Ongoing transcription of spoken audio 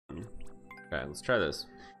Okay, let's try this.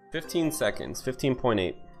 15 seconds,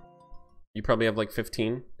 15.8. You probably have like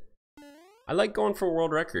 15. I like going for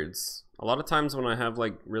world records. A lot of times when I have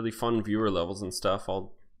like really fun viewer levels and stuff,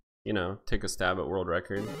 I'll, you know, take a stab at world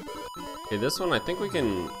record. Okay, this one I think we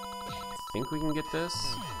can get this.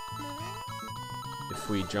 If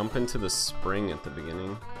we jump into the spring at the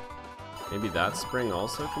beginning. Maybe that spring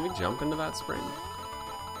also? Can we jump into that spring?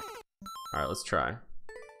 Alright, let's try.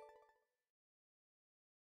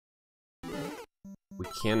 We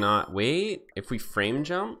cannot wait. If we frame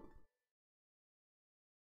jump?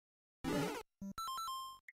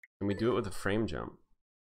 Can we do it with a frame jump?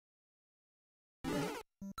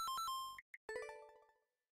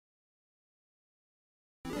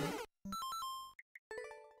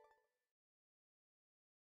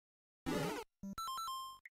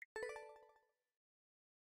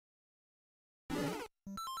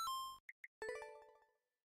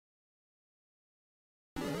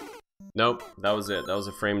 Nope, that was it. That was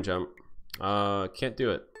a frame jump. Can't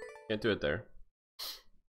do it. Can't do it there.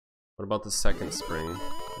 What about the second spring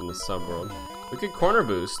in the subworld? We could corner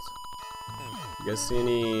boost. You guys see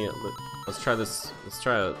any? Let's try this. Let's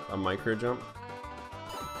try a micro jump.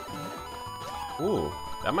 Ooh,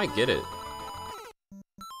 that might get it.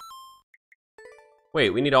 Wait,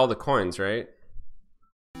 we need all the coins, right?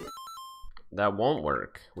 That won't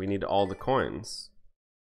work. We need all the coins.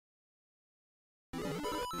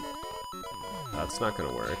 That's not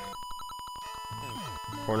gonna work.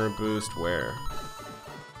 Corner boost where?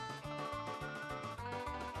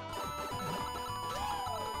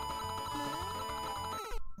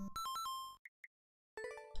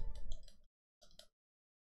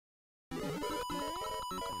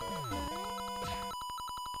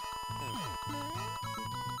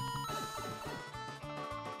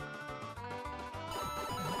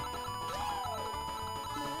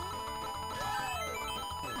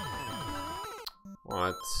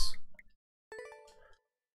 What?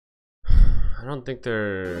 I don't think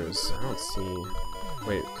there's... I don't see...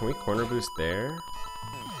 Wait, can we corner boost there?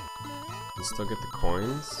 And still get the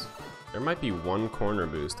coins? There might be one corner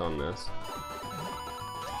boost on this.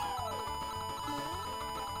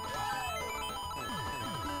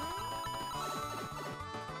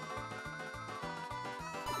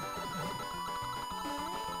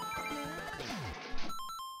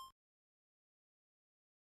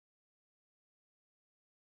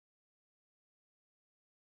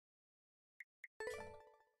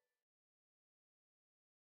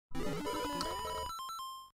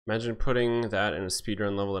 Imagine putting that in a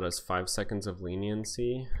speedrun level that has 5 seconds of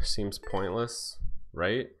leniency. Seems pointless,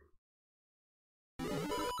 right?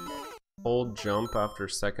 Hold jump after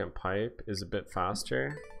second pipe is a bit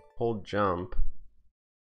faster. Hold jump.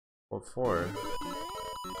 What for?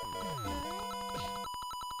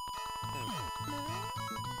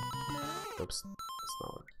 Oops, that's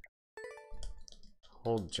not what.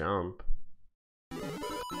 Hold jump.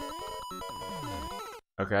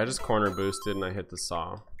 Okay, I just corner boosted and I hit the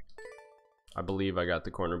saw. I believe I got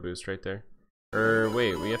the corner boost right there.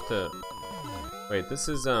 Wait, we have to... Wait, this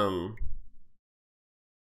is,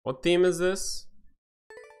 what theme is this?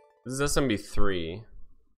 This is SMB 3.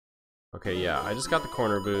 Okay, yeah, I just got the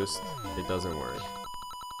corner boost. It doesn't work.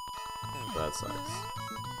 That sucks.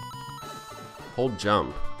 Hold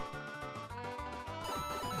jump.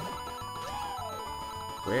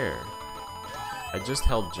 Where? I just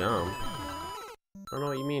held jump. I don't know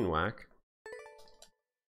what you mean, whack.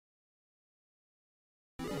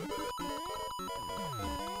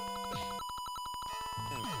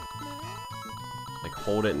 Like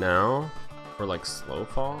hold it now for like slow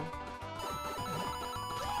fall?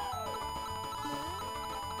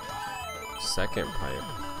 Second pipe.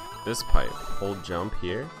 This pipe. Hold jump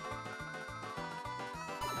here.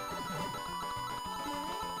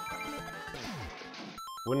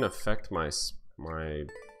 Wouldn't affect my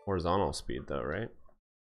horizontal speed though, right?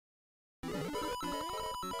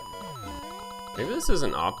 Maybe this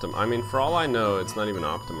isn't I mean, for all I know, it's not even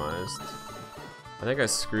optimized. I think I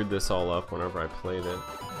screwed this all up whenever I played it.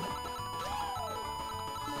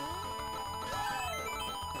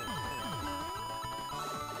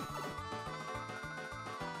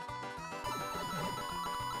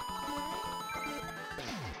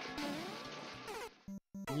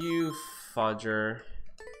 You fudger.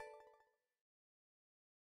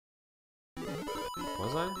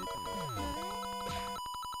 Was I?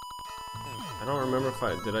 I don't remember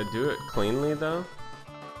if did I do it cleanly though?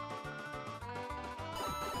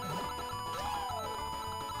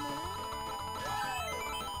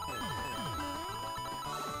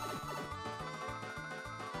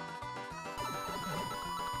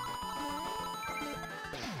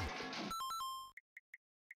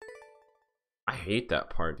 hate that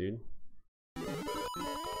part, dude.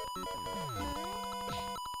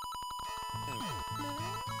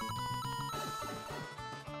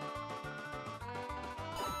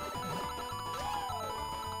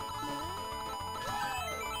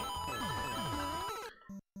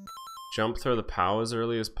 Jump throw the POW as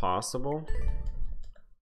early as possible.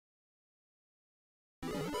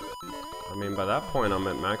 I mean, by that point, I'm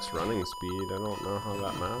at max running speed. I don't know how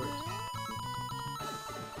that matters.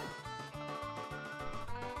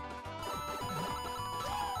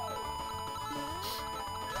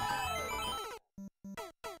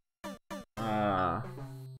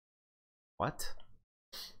 What?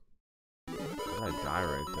 How did I die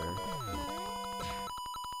right there?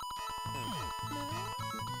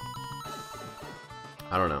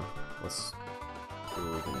 I don't know. Let's see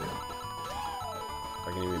what we can do. If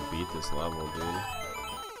I can even beat this level, dude.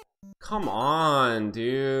 Come on,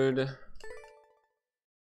 dude.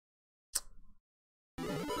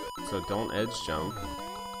 So don't edge jump.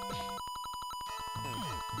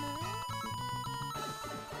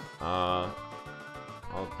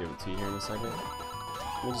 I'll give it to you here in a second.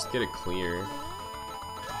 Let me just get it clear.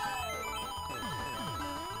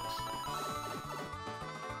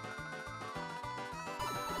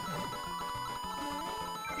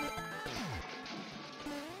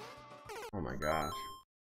 Oh my gosh.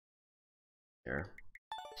 Here.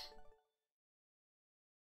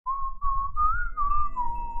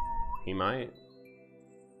 He might.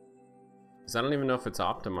 Because I don't even know if it's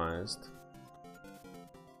optimized.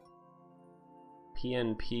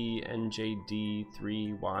 PNP NJD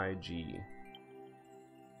 3YG.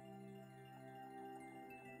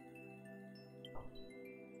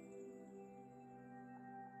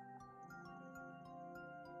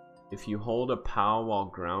 If you hold a POW while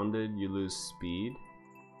grounded, you lose speed.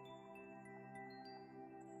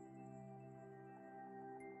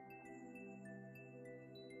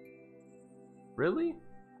 Really?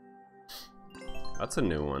 That's a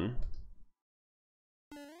new one.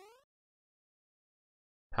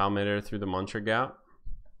 POW midair through the muncher gap.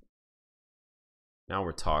 Now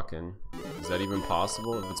we're talking. Is that even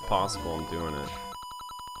possible? If it's possible, I'm doing it.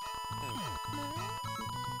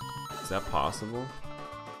 Is that possible?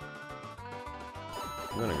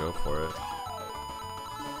 I'm gonna go for it.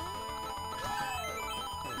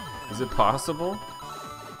 Is it possible?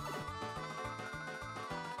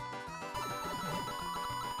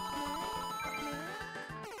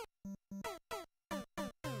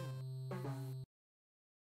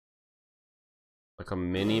 Like a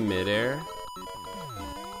mini midair?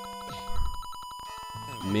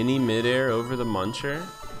 Mini midair over the muncher?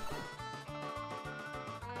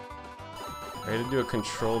 I gotta do a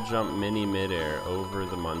control jump mini midair over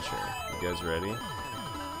the muncher. You guys ready?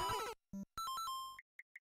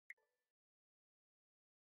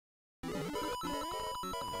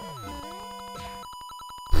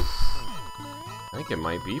 I think it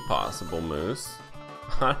might be possible, Moose.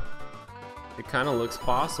 It kind of looks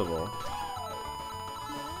possible.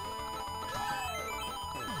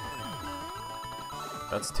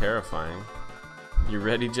 That's terrifying. You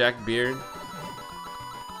ready, Jack Beard?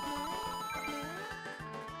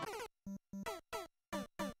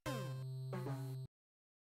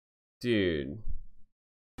 Dude.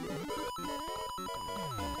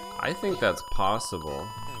 I think that's possible.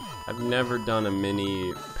 I've never done a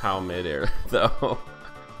mini POW midair though.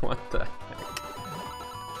 What the heck?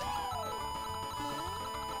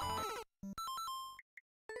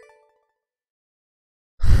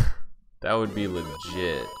 That would be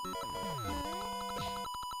legit.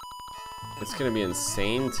 It's gonna be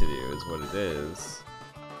insane to do is what it is.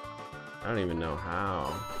 I don't even know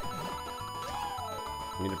how.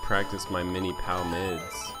 I need to practice my mini POW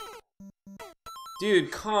mids.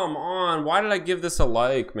 Dude, come on. Why did I give this a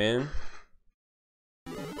like, man?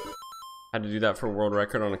 Had to do that for world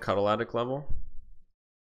record on a Cuddle Addict level?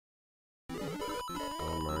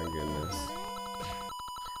 Oh my goodness.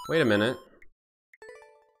 Wait a minute.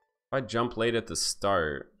 If I jump late at the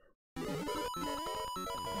start,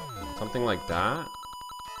 something like that?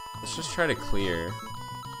 Let's just try to clear.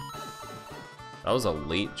 That was a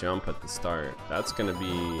late jump at the start. That's gonna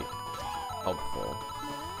be helpful.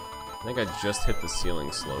 I think I just hit the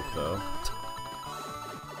ceiling slope though.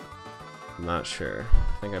 I'm not sure.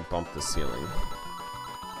 I think I bumped the ceiling.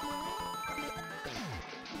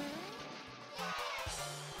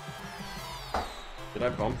 Did I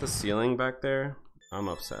bump the ceiling back there? I'm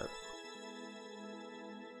upset.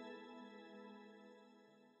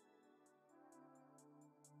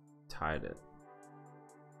 Tied it.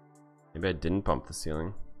 Maybe I didn't bump the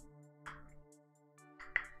ceiling.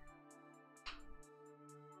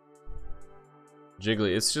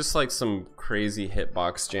 Jiggly, it's just like some crazy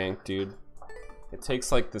hitbox jank, dude. It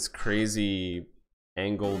takes like this crazy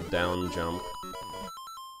angled down jump.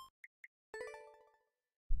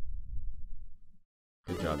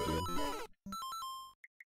 Good job, dude.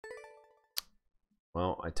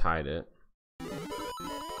 Well, I tied it.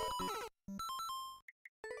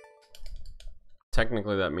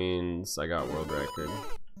 Technically that means I got world record.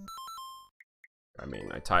 I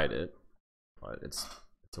mean, I tied it, but it's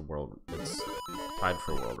tied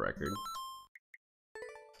for world record.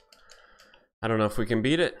 I don't know if we can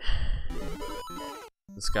beat it.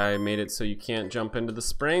 This guy made it so you can't jump into the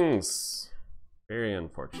springs. Very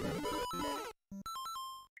unfortunate.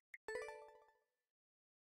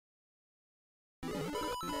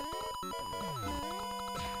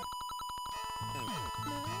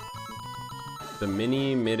 The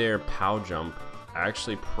mini midair pow jump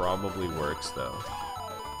actually probably works though.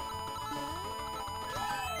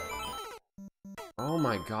 Oh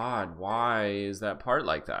my god, why is that part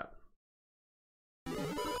like that?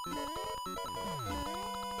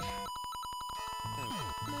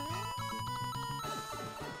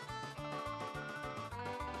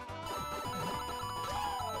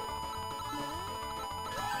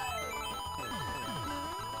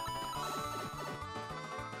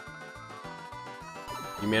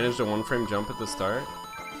 You managed a one-frame jump at the start?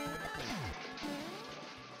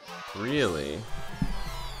 Really?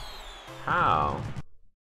 How?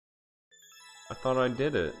 I thought I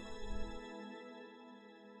did it.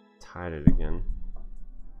 Tied it again.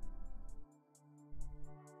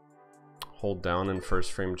 Hold down in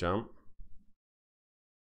first frame jump.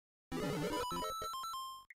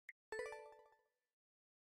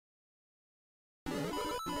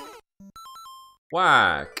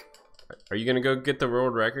 Whack! Are you gonna go get the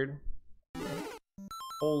world record?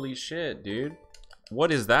 Holy shit, dude.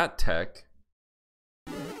 What is that tech?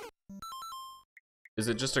 Is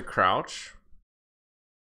it just a crouch?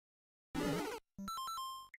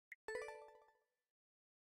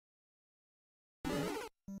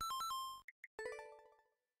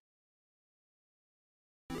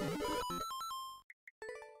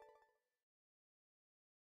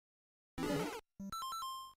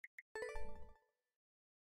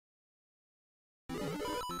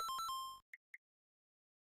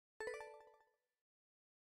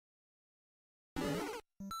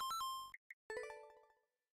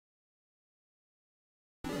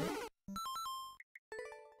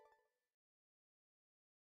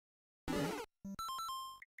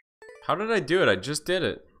 How did I do it? I just did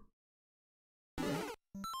it.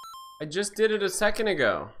 I just did it a second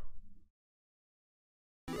ago.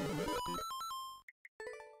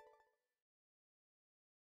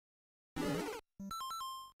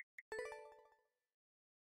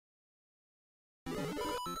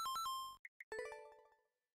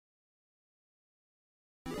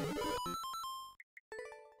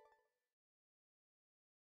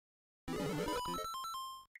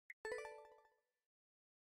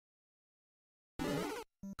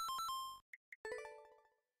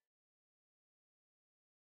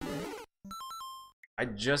 I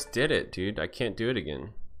just did it, dude. I can't do it again.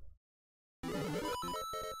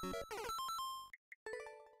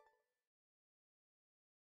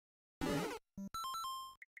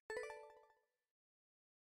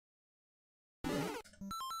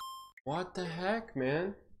 What the heck,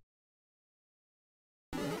 man?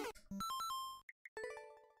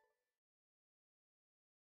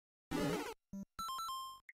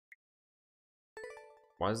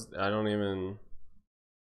 Why is I don't even.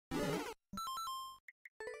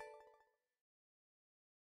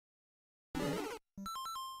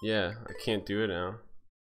 Yeah, I can't do it now.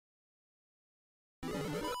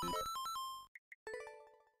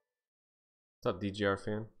 What's up, DGR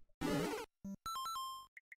fan?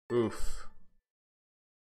 Oof.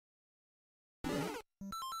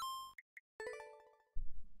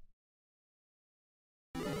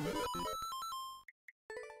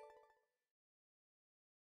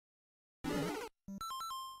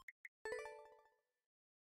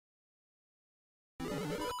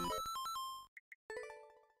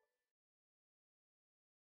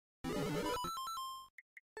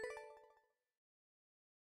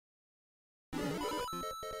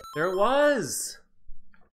 There it was!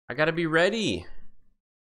 I gotta be ready.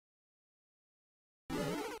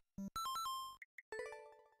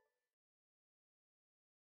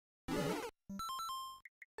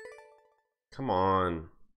 Come on.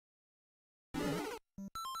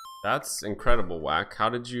 That's incredible, Whack. How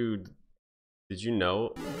did you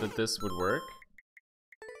know that this would work?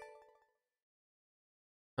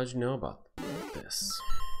 How'd you know about this?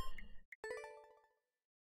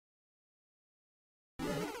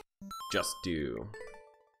 Just do.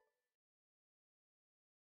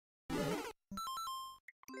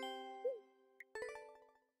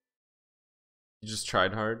 You just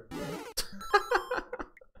tried hard?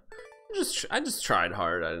 I just tried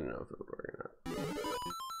hard. I didn't know if it would work or not.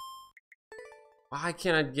 Why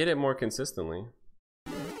can't I get it more consistently?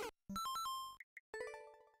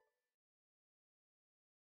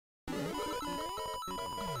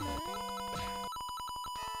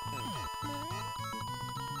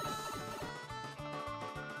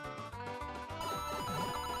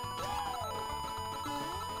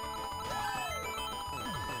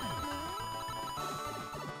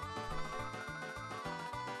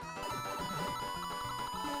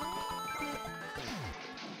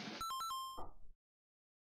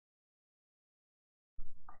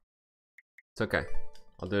 It's okay.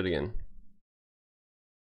 I'll do it again.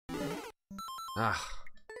 Ah.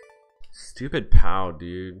 Stupid POW,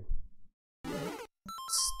 dude.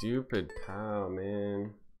 Stupid POW,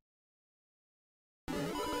 man.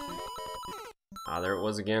 Ah, there it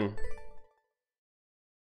was again.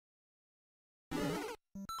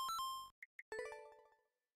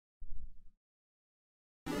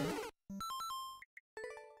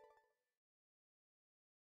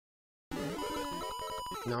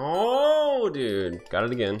 No, dude. Got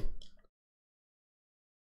it again.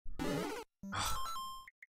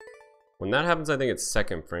 When that happens, I think it's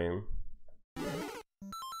second frame.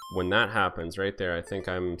 When that happens, right there, I think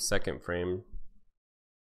I'm second frame.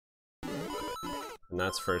 And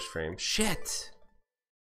that's first frame. Shit!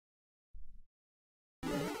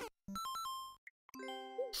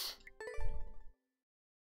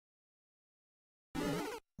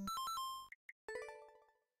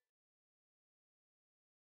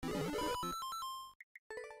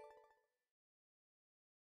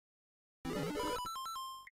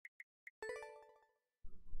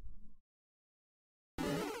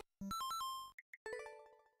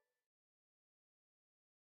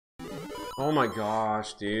 Oh my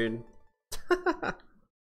gosh, dude.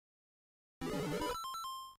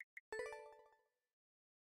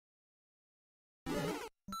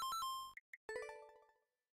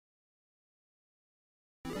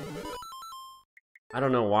 I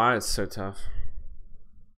don't know why it's so tough.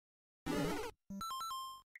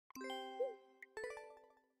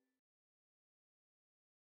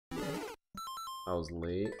 I was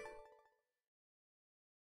late.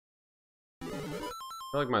 I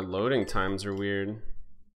feel like my loading times are weird.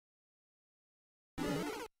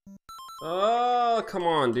 Oh, come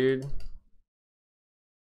on, dude.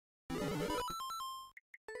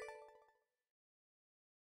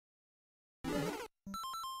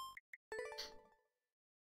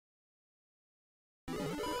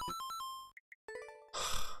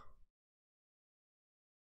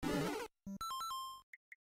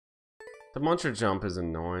 The muncher jump is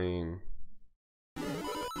annoying.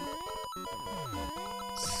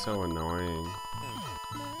 So annoying.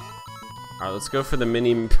 Alright, let's go for the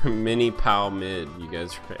mini POW mid. You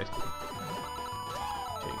guys ready?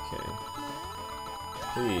 JK.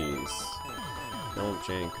 Please. Don't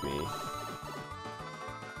jank me.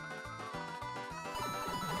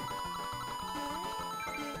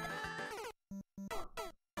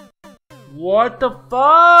 What the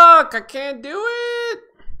fuck? I can't do it!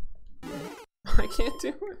 I can't do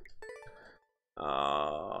it.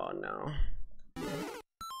 Oh no.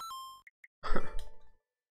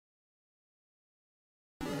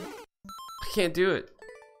 I can't do it.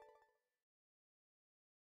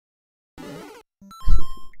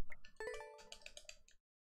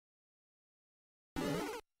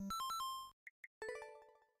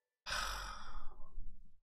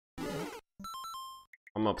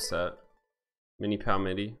 I'm upset. Mini POW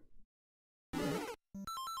MIDI.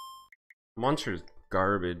 Monster's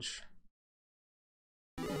garbage.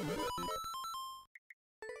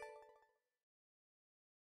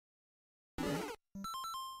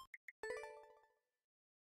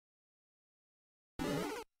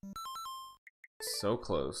 So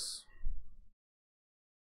close.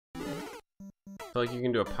 I feel like you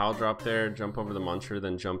can do a POW drop there, jump over the muncher,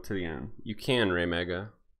 then jump to the end. You can, Ray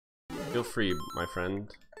Mega. Feel free, my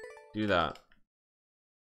friend. Do that.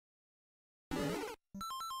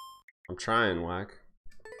 I'm trying, Whack.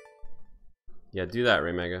 Yeah, do that,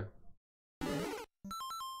 Ray Mega.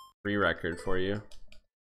 Free record for you.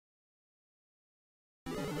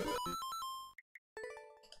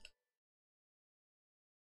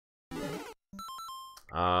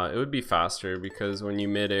 It would be faster because when you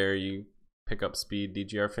mid-air, you pick up speed,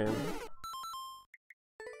 DGR fan.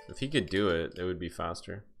 If he could do it, it would be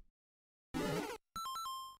faster.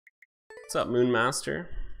 What's up, Moonmaster?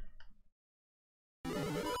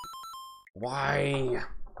 Why?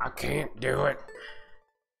 I can't do it.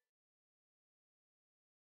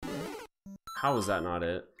 How was that not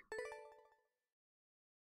it?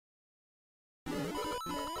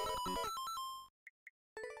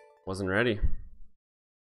 Wasn't ready.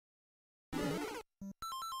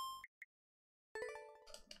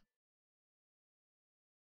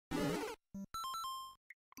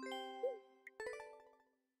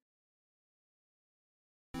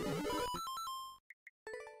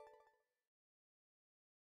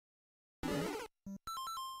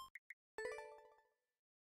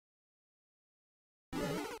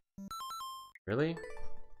 Really?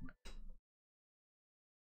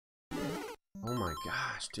 Oh my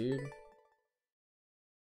gosh, dude.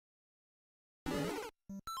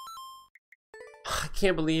 I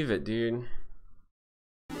can't believe it, dude.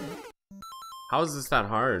 How is this that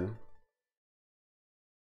hard?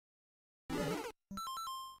 I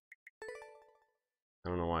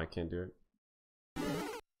don't know why I can't do it.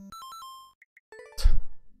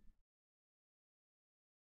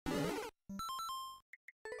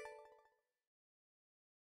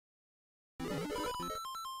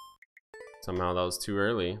 Somehow that was too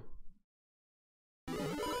early.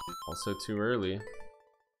 Also too early.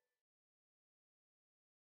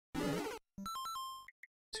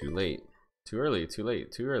 Too late. Too early, too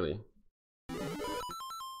late, too early. Too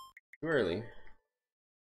early.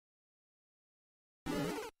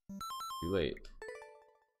 Too late.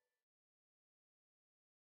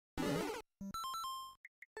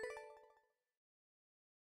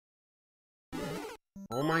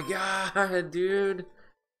 Oh my god, dude.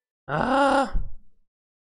 Ah!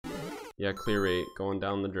 Yeah, clear rate going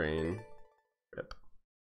down the drain. Rip.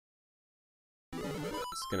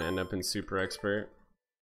 It's gonna end up in super expert.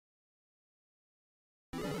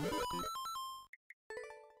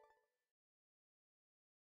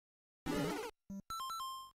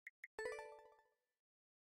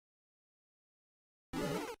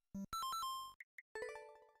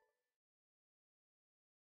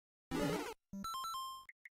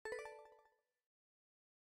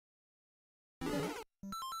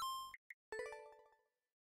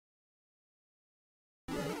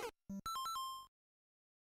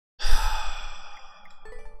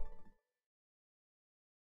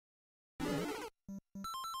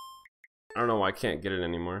 I don't know why I can't get it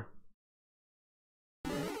anymore. I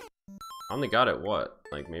only got it, what?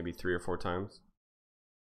 Like maybe 3 or 4 times?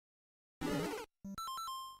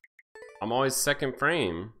 I'm always second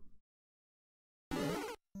frame.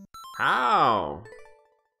 How?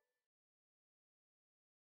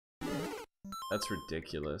 That's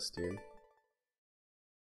ridiculous, dude.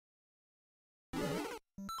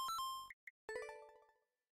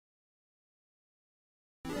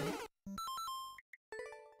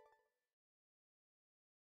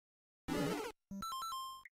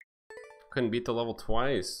 Couldn't beat the level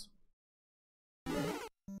twice.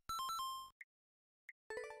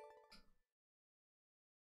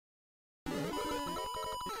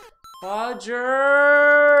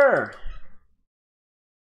 Fudger!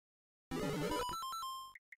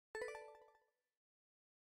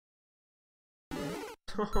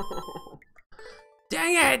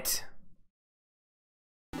 Dang it!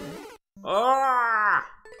 Ah!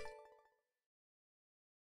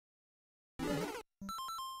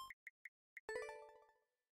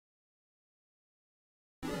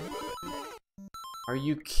 Are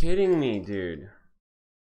you kidding me, dude?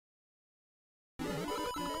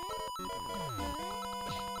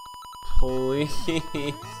 Please.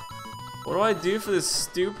 What do I do for this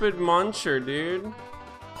stupid muncher, dude?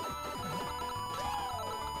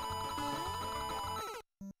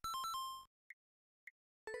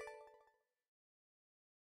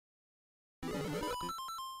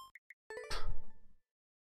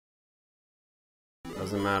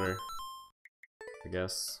 Doesn't matter, I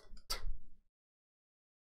guess.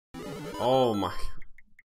 Oh my.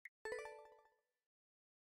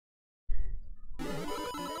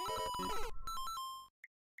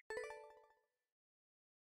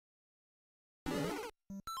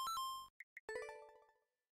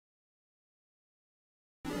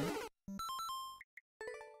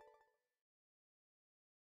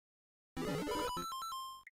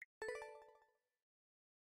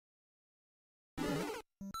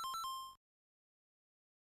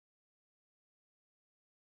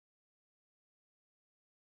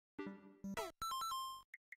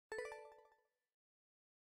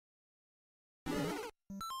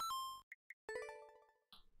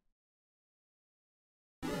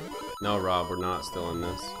 No, Rob, we're not still in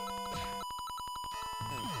this.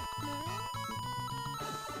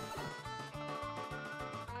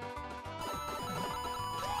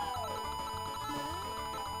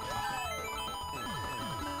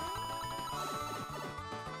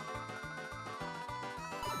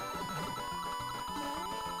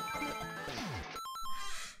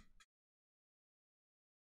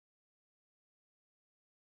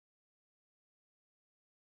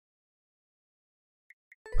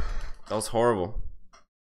 That was horrible.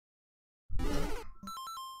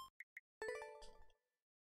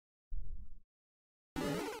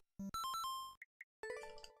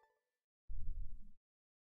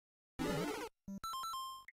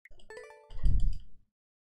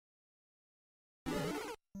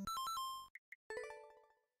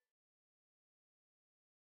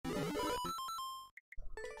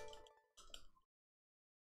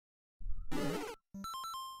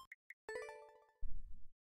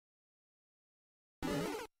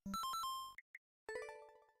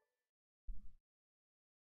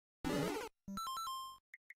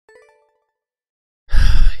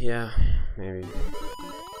 Yeah, maybe.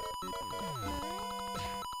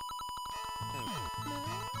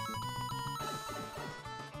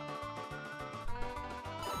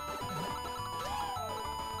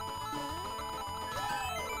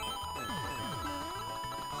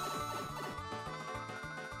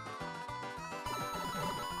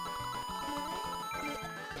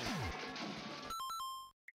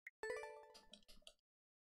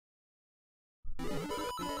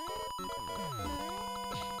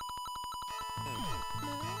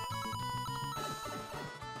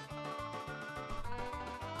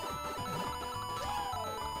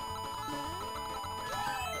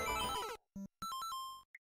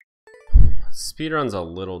 Speedrun's a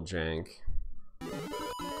little jank.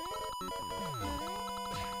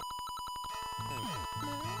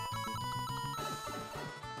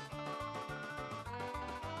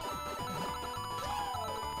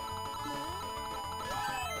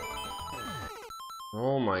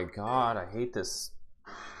 Oh my god, I hate this.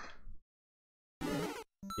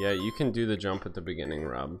 Yeah, you can do the jump at the beginning,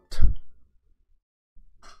 Rob.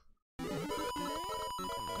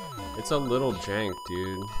 It's a little jank,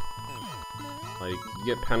 dude. Like, you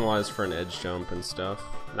get penalized for an edge jump and stuff.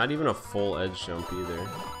 Not even a full edge jump either.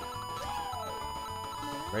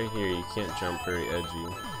 Right here, you can't jump very edgy.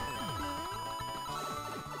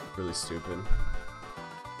 Really stupid.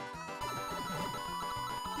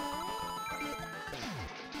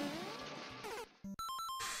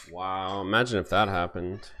 Wow, imagine if that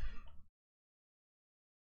happened.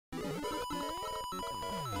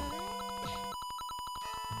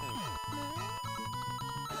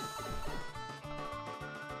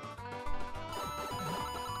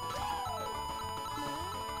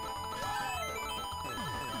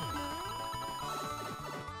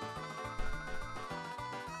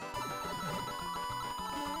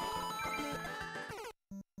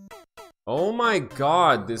 Oh my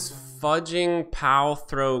god, this fudging POW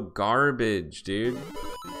throw garbage, dude.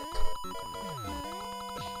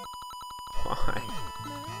 Why?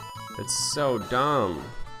 It's so dumb.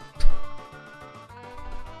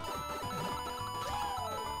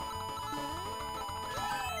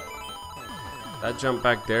 That jump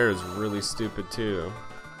back there is really stupid too.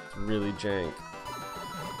 It's really jank.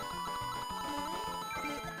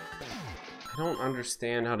 I don't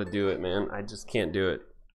understand how to do it, man. I just can't do it.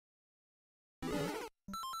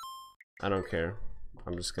 I don't care.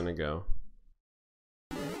 I'm just gonna go.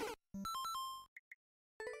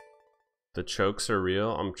 The chokes are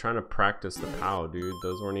real. I'm trying to practice the POW, dude.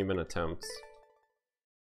 Those weren't even attempts.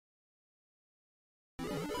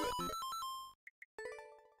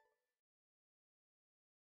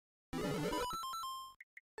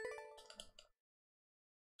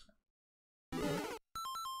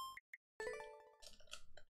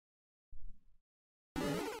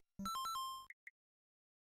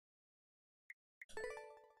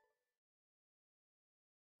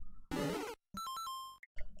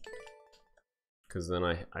 Cause then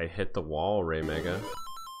I hit the wall, Ray Mega.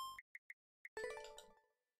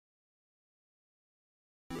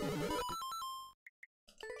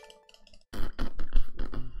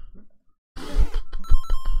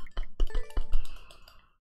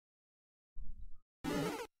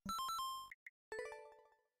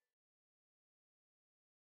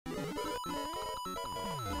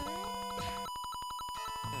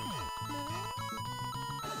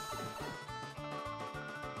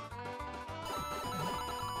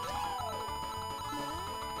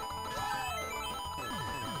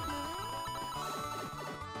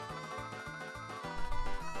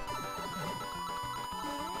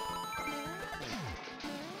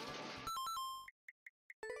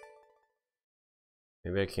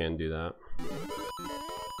 Maybe I can do that.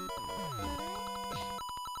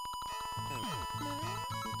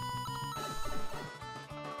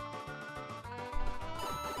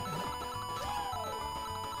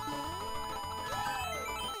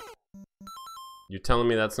 You're telling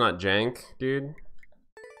me that's not jank, dude?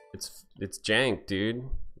 It's jank, dude.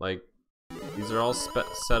 Like, these are all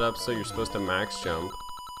set up so you're supposed to max jump.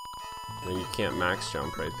 Then you can't max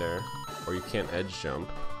jump right there. Or you can't edge jump.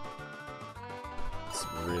 It's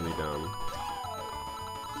really dumb.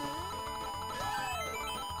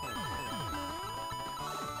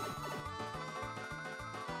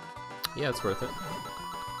 Yeah, it's worth it.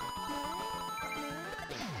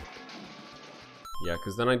 Yeah,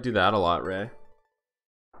 because then I do that a lot, Ray.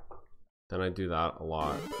 Then I do that a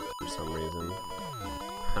lot for some reason.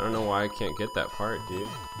 I don't know why I can't get that part, dude.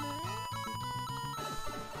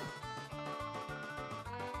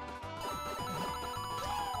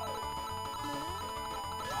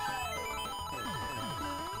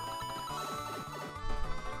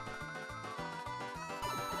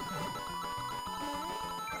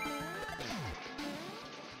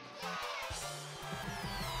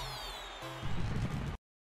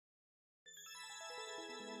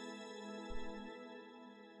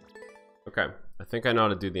 Okay, I think I know how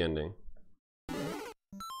to do the ending.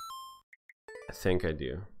 I think I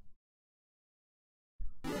do.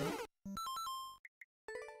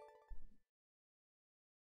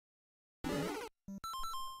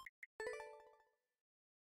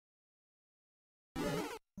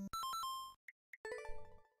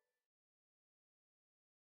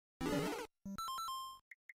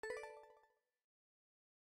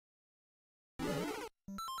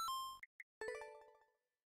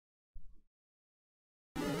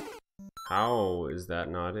 How is that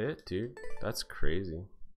not it, dude? That's crazy.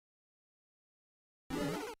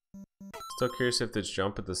 Still curious if this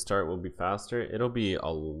jump at the start will be faster. It'll be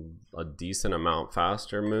a decent amount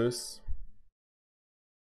faster, Moose.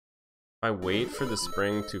 If I wait for the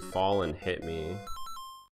spring to fall and hit me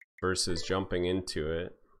versus jumping into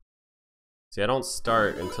it. See, I don't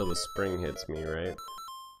start until the spring hits me, right?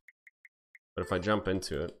 But if I jump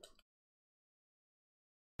into it.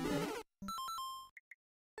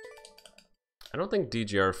 I don't think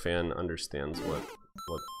DGR fan understands what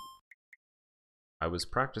I was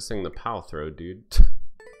practicing the POW throw, dude.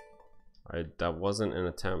 That wasn't an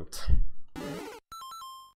attempt.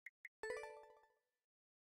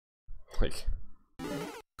 Like,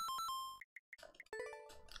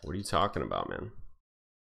 what are you talking about, man?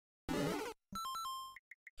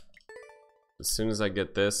 As soon as I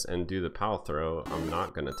get this and do the POW throw, I'm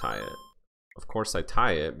not gonna tie it. Of course I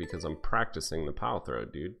tie it because I'm practicing the POW throw,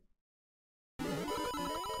 dude.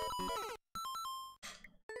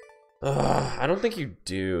 I don't think you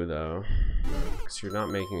do, though, because you're not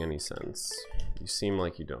making any sense. You seem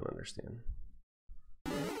like you don't understand.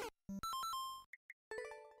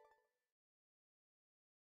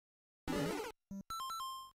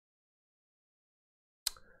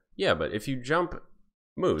 Yeah, but if you jump,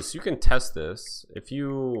 Moose, you can test this. If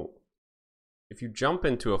you jump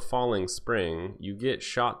into a falling spring, you get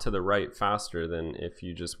shot to the right faster than if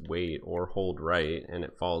you just wait or hold right and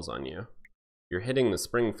it falls on you. You're hitting the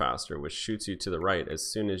spring faster, which shoots you to the right as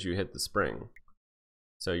soon as you hit the spring.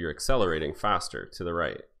 So you're accelerating faster to the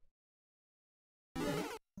right.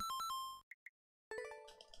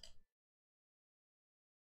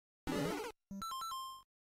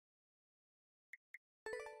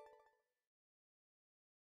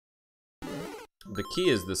 The key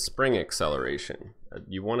is the spring acceleration.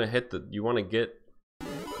 You want to get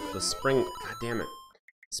the spring, god damn it,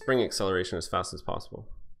 spring acceleration as fast as possible.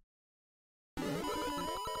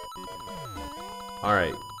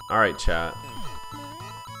 Alright, chat.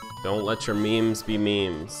 Don't let your memes be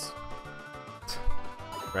memes.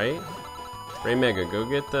 Right? Ray Mega, go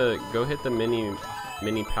hit the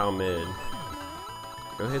mini POW mid.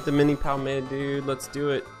 Go hit the mini POW mid, dude. Let's do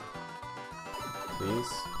it.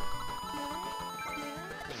 Please.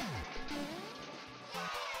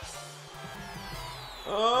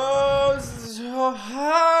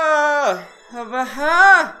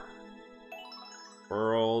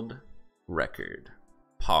 World record.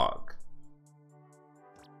 Pog.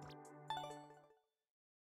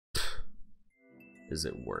 Is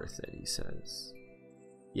it worth it, he says.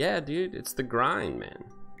 Yeah, dude, it's the grind, man.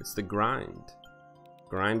 It's the grind.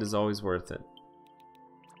 Grind is always worth it.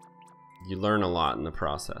 You learn a lot in the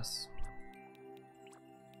process.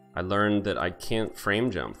 I learned that I can't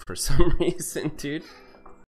frame jump for some reason, dude.